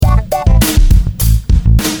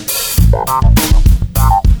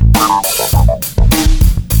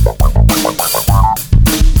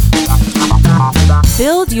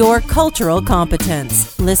Build your cultural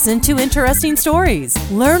competence. Listen to interesting stories.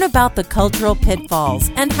 Learn about the cultural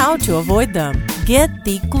pitfalls and how to avoid them. Get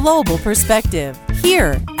the global perspective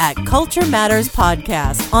here at Culture Matters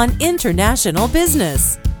Podcast on international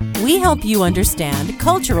business. We help you understand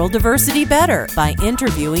cultural diversity better by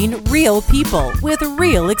interviewing real people with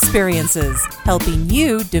real experiences, helping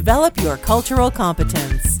you develop your cultural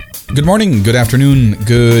competence. Good morning, good afternoon,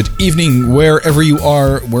 good evening, wherever you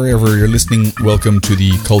are, wherever you're listening. Welcome to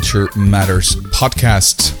the Culture Matters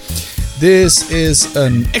Podcast. This is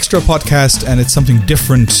an extra podcast, and it's something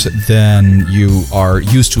different than you are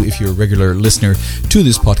used to if you're a regular listener to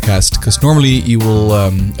this podcast, because normally you will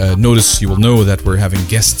know that we're having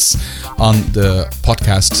guests on the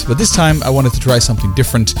podcast. But this time I wanted to try something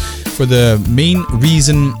different for the main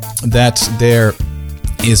reason that there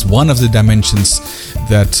is one of the dimensions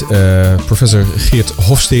that Professor Geert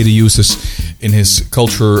Hofstede uses in his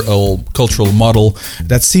cultural model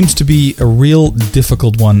that seems to be a real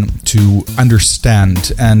difficult one to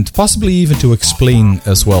understand and possibly even to explain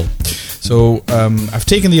as well. So I've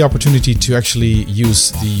taken the opportunity to actually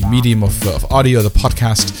use the medium of audio, the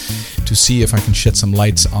podcast, to see if I can shed some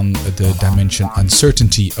lights on the dimension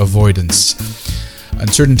uncertainty avoidance.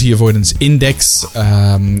 Uncertainty Avoidance Index,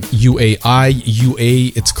 UAI,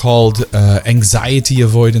 UA, it's called anxiety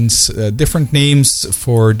avoidance, different names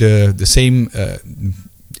for the same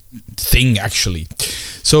thing actually.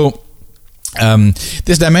 So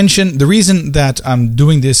this dimension, the reason that I'm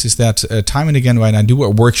doing this is that time and again when I do a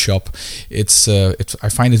workshop, I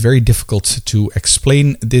find it very difficult to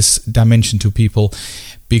explain this dimension to people,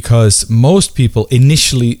 because most people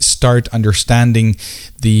initially start understanding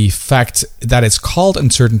the fact that it's called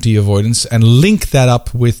uncertainty avoidance and link that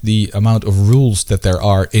up with the amount of rules that there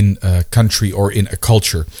are in a country or in a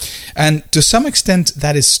culture. And to some extent,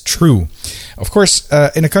 that is true. Of course,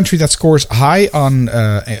 in a country that scores high on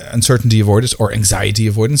uncertainty avoidance or anxiety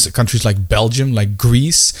avoidance, countries like Belgium, like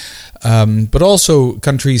Greece, but also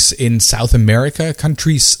countries in South America,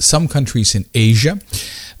 some countries in Asia,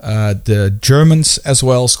 the Germans as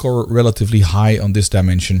well score relatively high on this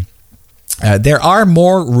dimension. There are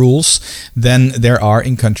more rules than there are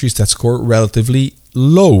in countries that score relatively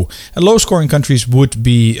low. And low-scoring countries would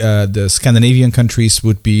be the Scandinavian countries,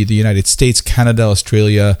 would be the United States, Canada,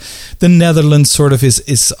 Australia. The Netherlands sort of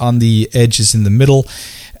is on the edges in the middle.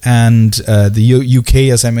 And the UK,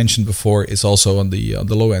 as I mentioned before, is also on the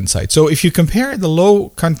low end side. So if you compare the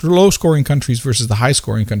low-scoring countries versus the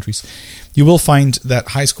high-scoring countries, you will find that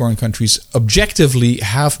high-scoring countries objectively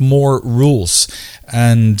have more rules,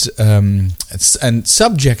 and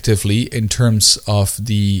subjectively, in terms of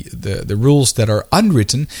the rules that are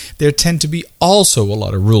unwritten, there tend to be also a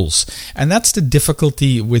lot of rules. And that's the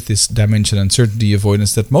difficulty with this dimension, uncertainty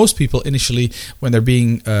avoidance, that most people initially, when they're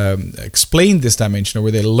being explained this dimension, or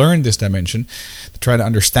where they learn this dimension, to try to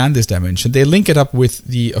understand this dimension, they link it up with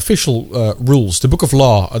the official rules, the book of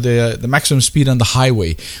law, the maximum speed on the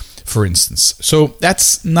highway, for instance. So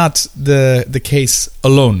that's not the case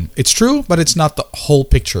alone. It's true, but it's not the whole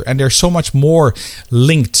picture. And there's so much more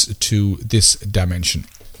linked to this dimension.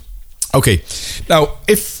 Okay, now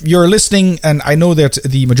if you're listening, and I know that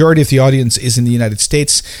the majority of the audience is in the United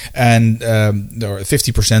States, and or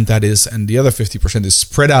 50% that is, and the other 50% is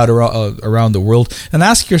spread out around the world, and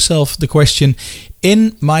ask yourself the question,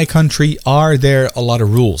 in my country, are there a lot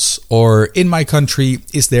of rules? Or in my country,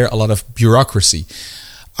 is there a lot of bureaucracy?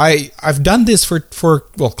 I've done this for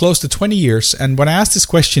close to 20 years, and when I ask this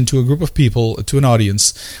question to a group of people, to an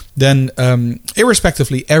audience, then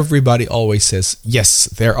irrespectively, everybody always says, yes,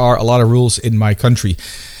 there are a lot of rules in my country.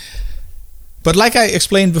 But like I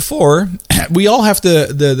explained before, we all have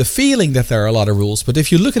the feeling that there are a lot of rules, but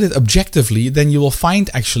if you look at it objectively, then you will find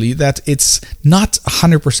actually that it's not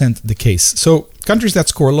 100% the case. So countries that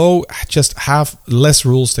score low just have less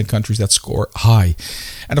rules than countries that score high.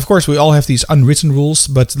 And of course, we all have these unwritten rules,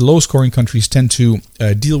 but low-scoring countries tend to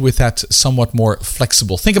deal with that somewhat more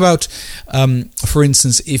flexible. Think about, for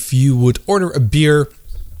instance, if you would order a beer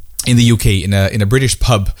in the UK, in a British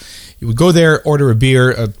pub. You would go there, order a beer,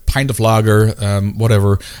 a pint of lager,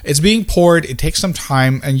 whatever. It's being poured. It takes some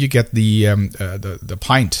time, and you get the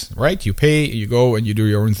pint, right? You pay, you go, and you do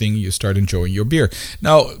your own thing. You start enjoying your beer.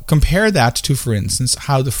 Now, compare that to, for instance,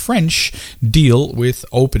 how the French deal with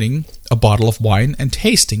opening a bottle of wine and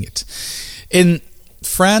tasting it. In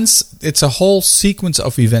France, it's a whole sequence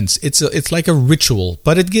of events. It's like a ritual,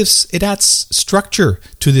 but it adds structure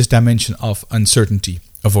to this dimension of uncertainty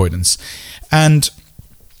avoidance. And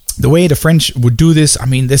The way the French would do this, I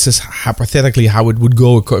mean, this is hypothetically how it would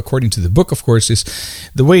go according to the book, of course, is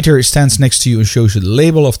the waiter stands next to you and shows you the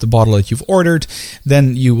label of the bottle that you've ordered.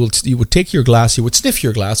 Then you would take your glass, you would sniff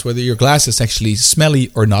your glass, whether your glass is actually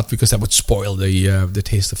smelly or not, because that would spoil the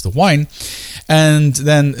taste of the wine. And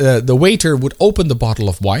then the waiter would open the bottle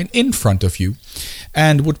of wine in front of you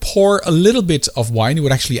and would pour a little bit of wine. He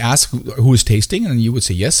would actually ask who is tasting, and you would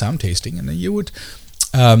say, yes, I'm tasting. And then you would...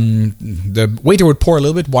 the waiter would pour a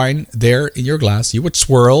little bit wine there in your glass. You would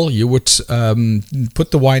swirl. You would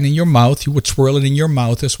put the wine in your mouth. You would swirl it in your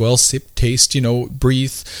mouth as well. Sip, taste,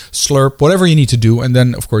 breathe, slurp, whatever you need to do. And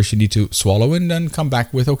then, of course, you need to swallow and then come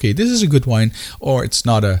back with, okay, this is a good wine or it's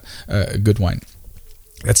not a good wine.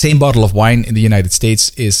 That same bottle of wine in the United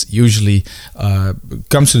States is usually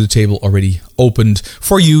comes to the table already opened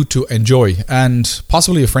for you to enjoy. And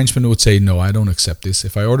possibly a Frenchman would say, no, I don't accept this.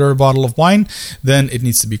 If I order a bottle of wine, then it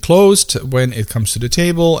needs to be closed when it comes to the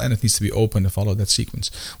table and it needs to be open to follow that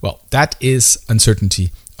sequence. Well, that is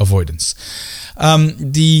uncertainty avoidance.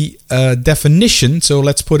 The definition, so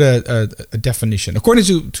let's put a definition.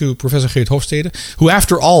 According to Professor Geert Hofstede, who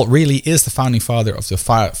after all really is the founding father of the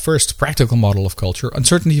first practical model of culture,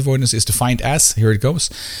 uncertainty avoidance is defined as, here it goes,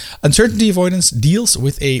 uncertainty avoidance deals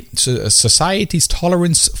with a society's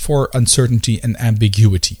tolerance for uncertainty and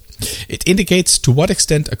ambiguity. It indicates to what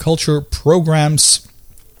extent a culture programs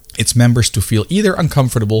its members to feel either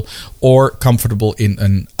uncomfortable or comfortable in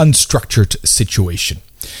an unstructured situation.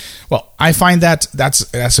 Well, I find that's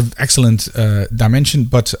an excellent dimension,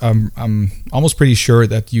 but I'm almost pretty sure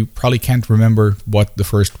that you probably can't remember what the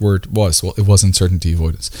first word was. Well, it was uncertainty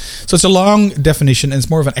avoidance. So it's a long definition, and it's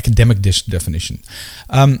more of an academic definition.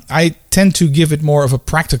 I tend to give it more of a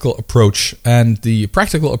practical approach, and the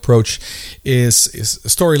practical approach is a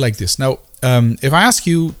story like this. Now, if I ask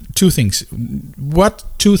you two things, what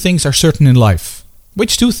two things are certain in life?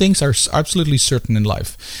 Which two things are absolutely certain in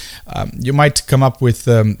life? You might come up with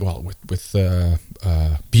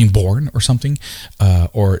being born or something,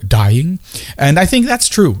 or dying, and I think that's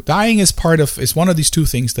true. Dying is one of these two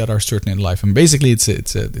things that are certain in life, and basically it's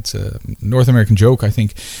a North American joke, I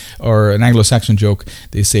think, or an Anglo-Saxon joke.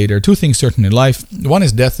 They say there are two things certain in life. One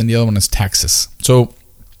is death, and the other one is taxes. So.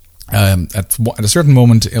 At a certain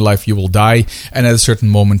moment in life you will die, and at a certain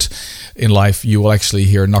moment in life you will actually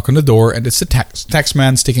hear a knock on the door, and it's a tax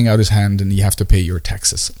man sticking out his hand, and you have to pay your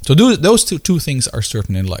taxes. So those two things are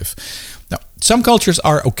certain in life. Now, some cultures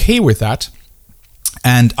are okay with that,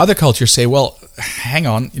 and other cultures say, well, hang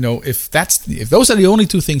on, if those are the only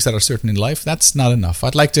two things that are certain in life, that's not enough.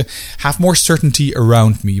 I'd like to have more certainty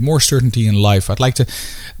around me, more certainty in life. I'd like to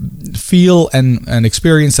feel and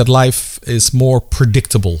experience that life is more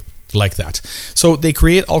predictable like that. So they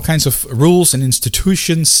create all kinds of rules and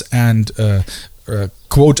institutions and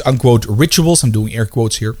quote unquote rituals. I'm doing air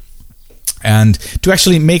quotes here. And to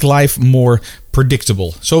actually make life more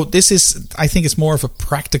predictable. So this is, I think it's more of a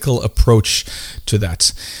practical approach to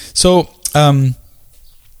that. So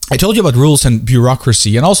I told you about rules and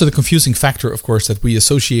bureaucracy, and also the confusing factor, of course, that we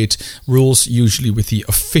associate rules usually with the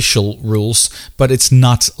official rules, but it's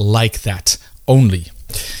not like that only.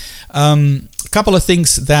 A couple of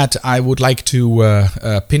things that I would like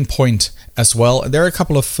to pinpoint as well. There are a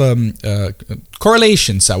couple of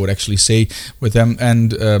correlations, I would actually say, with them.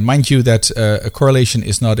 And mind you that a correlation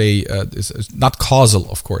is not causal,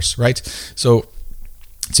 of course, right? So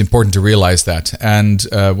it's important to realize that. And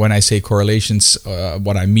when I say correlations,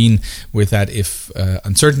 what I mean with that, if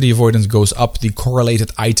uncertainty avoidance goes up, the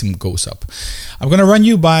correlated item goes up. I'm going to run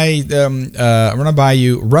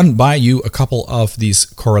by you a couple of these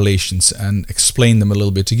correlations and explain them a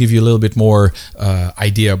little bit to give you a little bit more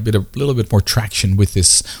idea, a little bit more traction with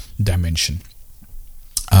this dimension.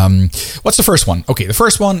 What's the first one? Okay, the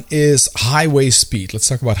first one is highway speed. Let's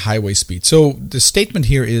talk about highway speed. So the statement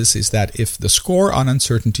here is that if the score on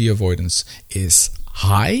uncertainty avoidance is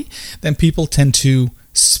high, then people tend to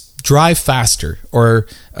drive faster. Or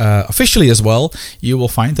officially as well, you will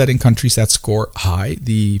find that in countries that score high,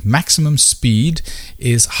 the maximum speed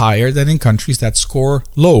is higher than in countries that score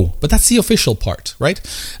low. But that's the official part, right?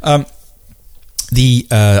 The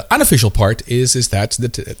unofficial part is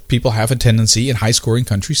that people have a tendency in high-scoring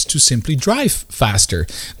countries to simply drive faster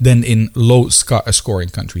than in low-scoring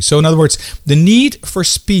countries. So in other words, the need for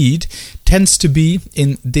speed tends to be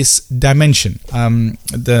in this dimension.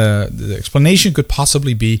 The explanation could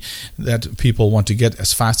possibly be that people want to get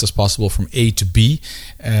as fast as possible from A to B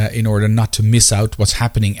in order not to miss out what's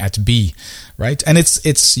happening at B, right? And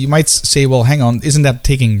it's you might say, well, hang on, isn't that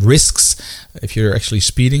taking risks if you're actually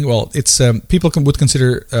speeding? Well, it's people would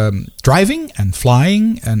consider driving and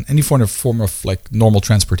flying and any form of like normal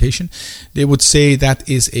transportation. They would say that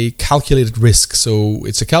is a calculated risk. So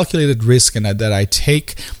it's a calculated risk and that I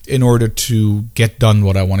take in order to get done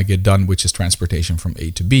what I want to get done, which is transportation from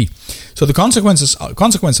A to B. So the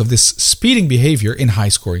consequence of this speeding behavior in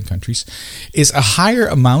high-scoring countries is a higher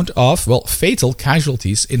amount of, well, fatal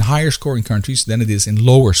casualties in higher-scoring countries than it is in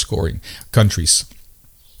lower-scoring countries.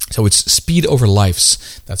 So it's speed over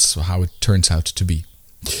lives. That's how it turns out to be.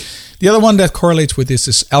 The other one that correlates with this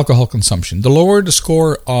is alcohol consumption. The lower the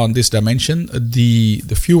score on this dimension, the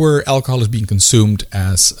fewer alcohol is being consumed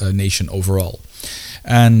as a nation overall.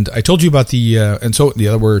 And I told you about and so the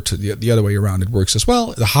other way around it works as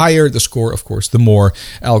well. The higher the score, of course, the more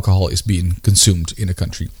alcohol is being consumed in a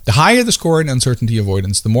country. The higher the score in uncertainty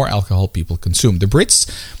avoidance, the more alcohol people consume. The Brits,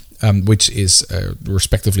 which is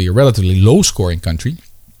respectively a relatively low-scoring country,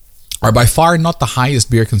 are by far not the highest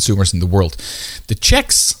beer consumers in the world. The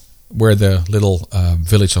Czechs, where the little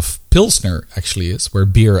village of Pilsner actually is, where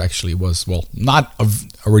beer actually was, well, not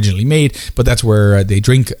originally made, but that's where they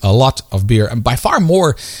drink a lot of beer, and by far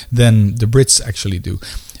more than the Brits actually do.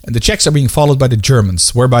 And the Czechs are being followed by the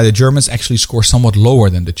Germans, whereby the Germans actually score somewhat lower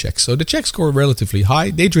than the Czechs. So the Czechs score relatively high.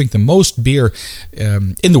 They drink the most beer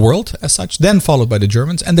in the world as such, then followed by the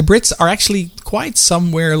Germans. And the Brits are actually quite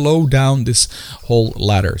somewhere low down this whole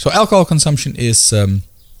ladder. So alcohol consumption is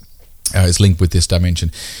linked with this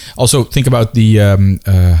dimension. Also, think about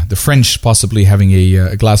the French possibly having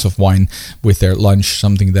a glass of wine with their lunch,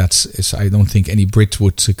 something that is, I don't think any Brit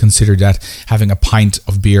would consider that, having a pint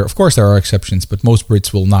of beer. Of course, there are exceptions, but most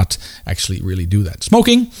Brits will not actually really do that.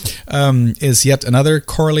 Smoking is yet another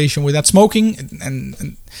correlation with that. Smoking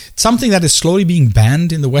and something that is slowly being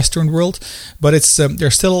banned in the Western world, but it's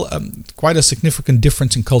there's still quite a significant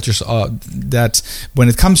difference in cultures that when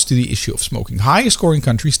it comes to the issue of smoking. Higher scoring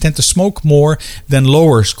countries tend to smoke more than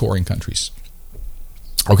lower scoring countries.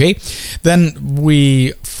 Okay, then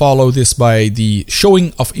we follow this by the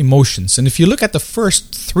showing of emotions. And if you look at the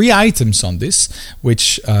first three items on this,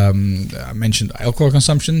 which I mentioned, alcohol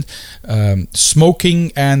consumption,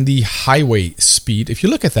 smoking, and the highway speed, if you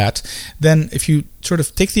look at that, then if you sort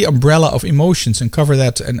of take the umbrella of emotions and cover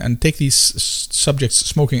that and take these subjects,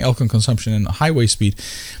 smoking, alcohol consumption, and highway speed,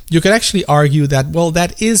 you could actually argue that, well,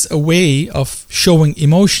 that is a way of showing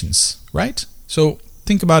emotions, right? So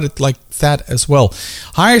think about it like that as well.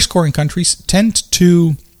 Higher scoring countries tend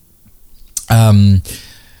to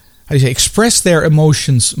express their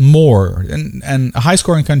emotions more. And a high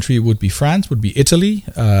scoring country would be France, would be Italy,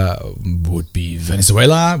 would be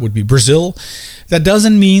Venezuela, would be Brazil. That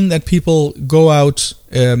doesn't mean that people go out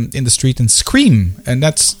in the street and scream, and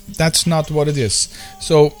that's not what it is.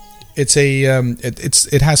 So it's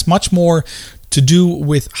it has much more to do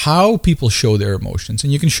with how people show their emotions.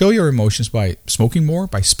 And you can show your emotions by smoking more,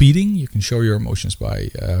 by speeding. You can show your emotions by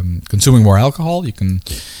consuming more alcohol. You can,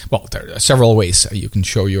 well, there are several ways you can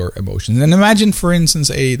show your emotions. And imagine, for instance,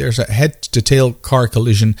 there's a head-to-tail car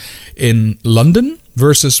collision in London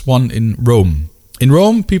versus one in Rome. In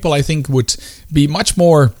Rome, people, I think, would be much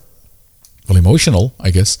more, well, emotional,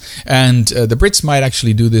 I guess. And the Brits might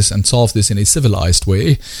actually do this and solve this in a civilized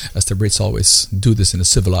way, as the Brits always do this in a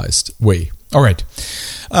civilized way. All right.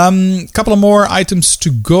 Couple of more items to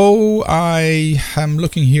go. I am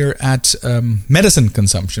looking here at medicine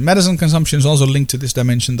consumption. Medicine consumption is also linked to this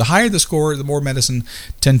dimension. The higher the score, the more medicine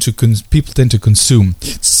people tend to consume.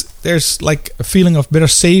 There's like a feeling of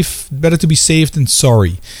better to be safe than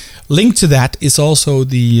sorry. Linked to that is also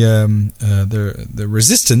the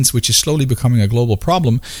resistance, which is slowly becoming a global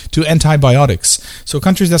problem, to antibiotics. So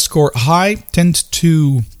countries that score high tend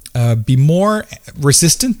to be more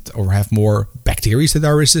resistant or have more bacteria that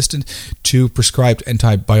are resistant to prescribed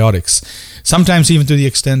antibiotics. Sometimes even to the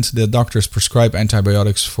extent that doctors prescribe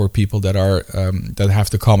antibiotics for people that are that have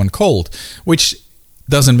the common cold, which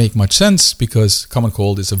doesn't make much sense because common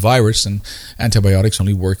cold is a virus and antibiotics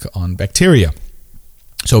only work on bacteria.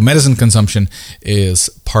 So medicine consumption is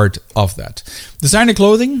part of that. Designer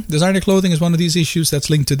clothing is one of these issues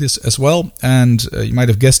that's linked to this as well. And you might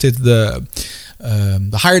have guessed it, the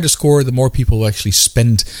higher the score, the more people will actually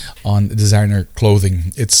spend on designer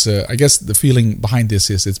clothing. It's I guess the feeling behind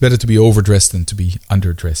this is it's better to be overdressed than to be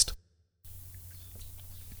underdressed.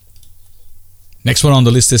 Next one on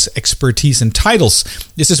the list is expertise and titles.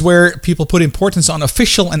 This is where people put importance on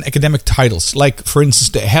official and academic titles, like, for instance,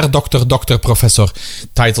 the Herr Doktor, Doktor, Professor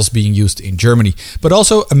titles being used in Germany. But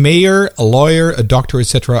also a mayor, a lawyer, a doctor,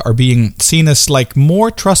 etc. are being seen as like more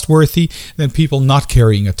trustworthy than people not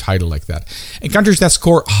carrying a title like that. In countries that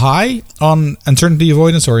score high on uncertainty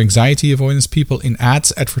avoidance or anxiety avoidance, people in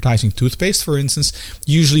ads advertising toothpaste, for instance,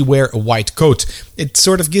 usually wear a white coat. It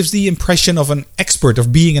sort of gives the impression of an expert,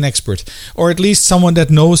 of being an expert, or at least someone that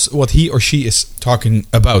knows what he or she is talking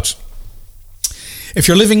about. If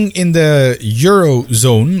you're living in the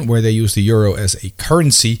Eurozone, where they use the euro as a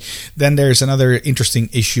currency, then there's another interesting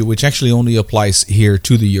issue which actually only applies here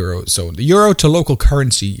to the Eurozone. The euro to local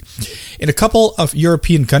currency. In a couple of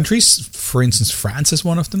European countries, for instance France is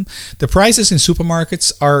one of them, the prices in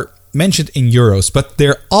supermarkets are mentioned in euros, but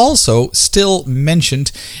they're also still mentioned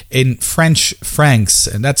in French francs,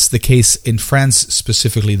 and that's the case in France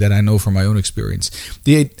specifically that I know from my own experience.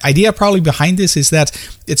 The idea probably behind this is that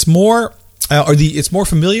it's more it's more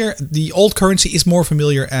familiar. The old currency is more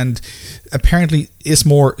familiar and apparently is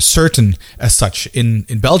more certain as such. In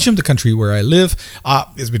Belgium, the country where I live,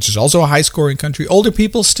 which is also a high-scoring country, older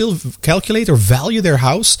people still calculate or value their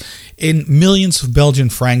house in millions of Belgian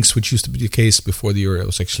francs, which used to be the case before the euro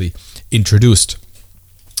was actually introduced.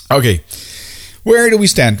 Okay. Where do we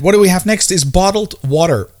stand? What do we have next is bottled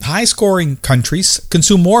water. High-scoring countries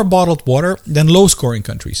consume more bottled water than low-scoring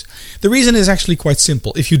countries. The reason is actually quite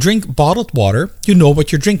simple. If you drink bottled water, you know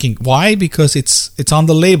what you're drinking. Why? Because it's on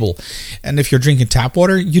the label. And if you're drinking tap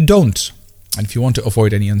water, you don't. And if you want to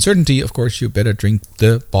avoid any uncertainty, of course, you better drink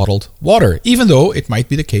the bottled water. Even though it might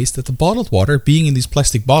be the case that the bottled water, being in these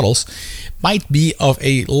plastic bottles, might be of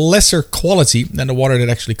a lesser quality than the water that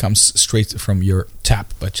actually comes straight from your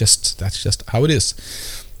tap. But that's just how it is.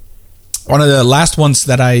 One of the last ones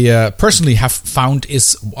that I personally have found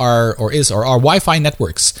are Wi-Fi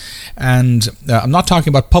networks. And I'm not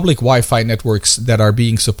talking about public Wi-Fi networks that are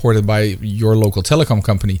being supported by your local telecom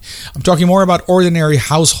company. I'm talking more about ordinary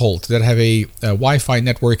households that have a Wi-Fi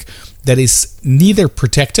network that is neither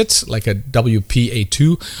protected, like a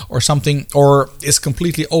WPA2 or something, or is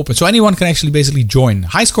completely open. So anyone can actually basically join.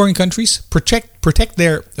 High-scoring countries protect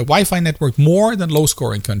their Wi-Fi network more than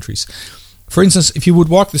low-scoring countries. For instance, if you would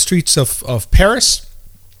walk the streets of Paris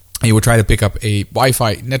and you would try to pick up a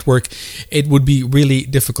Wi-Fi network, it would be really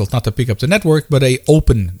difficult not to pick up the network, but an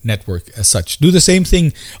open network as such. Do the same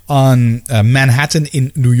thing on Manhattan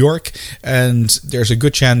in New York, and there's a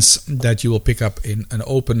good chance that you will pick up in an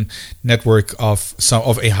open network of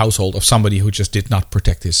a household of somebody who just did not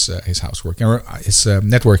protect his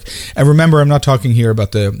network. And remember, I'm not talking here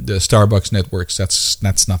about the Starbucks networks.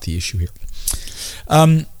 That's not the issue here.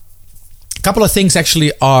 A couple of things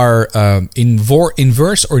actually are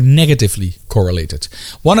inverse or negatively correlated.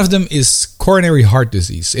 One of them is coronary heart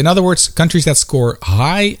disease. In other words, countries that score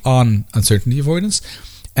high on uncertainty avoidance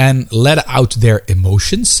and let out their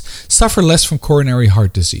emotions suffer less from coronary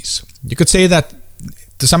heart disease. You could say that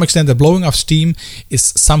to some extent that blowing off steam is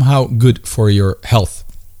somehow good for your health.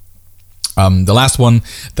 The last one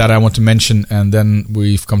that I want to mention, and then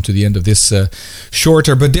we've come to the end of this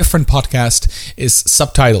shorter but different podcast, is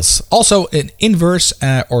subtitles. Also an inverse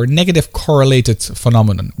or negative correlated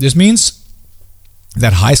phenomenon. This means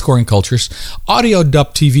that high-scoring cultures audio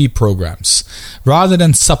dub TV programs rather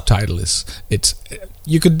than subtitle it.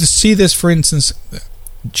 You could see this, for instance,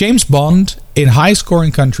 James Bond in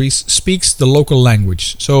high-scoring countries speaks the local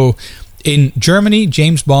language. So in Germany,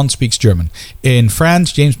 James Bond speaks German. In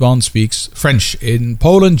France, James Bond speaks French. In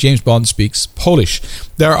Poland, James Bond speaks Polish.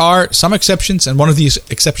 There are some exceptions, and one of these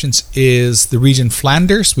exceptions is the region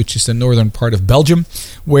Flanders, which is the northern part of Belgium,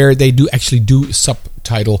 where they do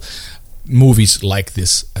subtitle movies like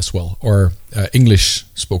this as well, or English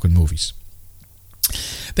spoken movies.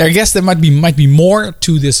 I guess there might be more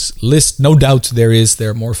to this list. No doubt there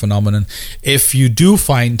are more phenomenon. If you do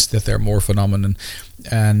find that there are more phenomenon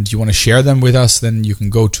and you want to share them with us, then you can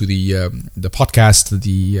go to the podcast,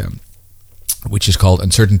 which is called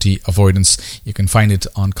Uncertainty Avoidance. You can find it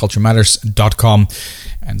on culturematters.com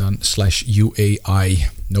and on /UAI.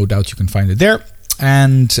 No doubt you can find it there.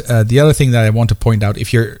 And the other thing that I want to point out,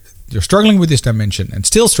 if you're struggling with this dimension and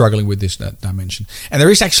still struggling with this dimension, and there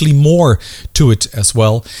is actually more to it as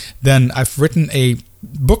well, then I've written a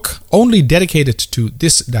book only dedicated to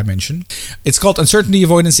this dimension. It's called Uncertainty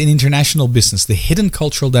Avoidance in International Business, the hidden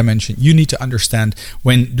cultural dimension you need to understand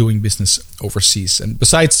when doing business overseas. And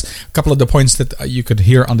besides a couple of the points that you could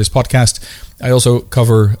hear on this podcast, I also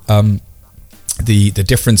cover the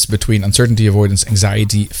difference between uncertainty avoidance,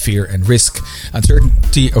 anxiety, fear, and risk,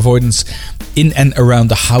 uncertainty avoidance in and around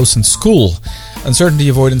the house and school, uncertainty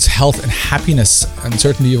avoidance, health and happiness,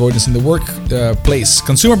 uncertainty avoidance in the workplace,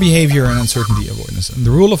 consumer behavior and uncertainty avoidance, and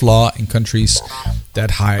the rule of law in countries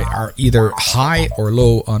that are either high or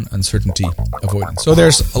low on uncertainty avoidance. So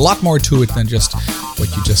there's a lot more to it than just what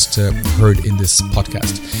you just heard in this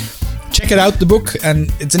podcast. Check it out, the book,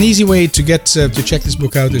 and it's an easy way to get to check this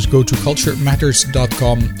book out is go to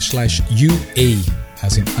culturematters.com/UA,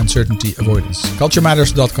 as in uncertainty avoidance.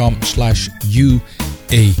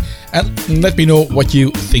 culturematters.com/UA. And let me know what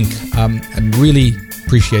you think. I'd really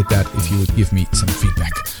appreciate that if you would give me some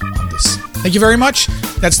feedback on this. Thank you very much.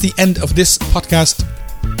 That's the end of this podcast.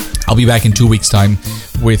 I'll be back in 2 weeks' time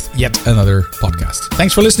with yet another podcast.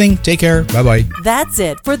 Thanks for listening. Take care. Bye-bye. That's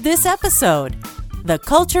it for this episode. The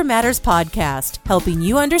Culture Matters Podcast, helping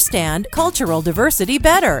you understand cultural diversity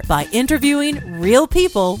better by interviewing real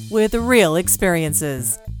people with real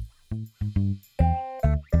experiences.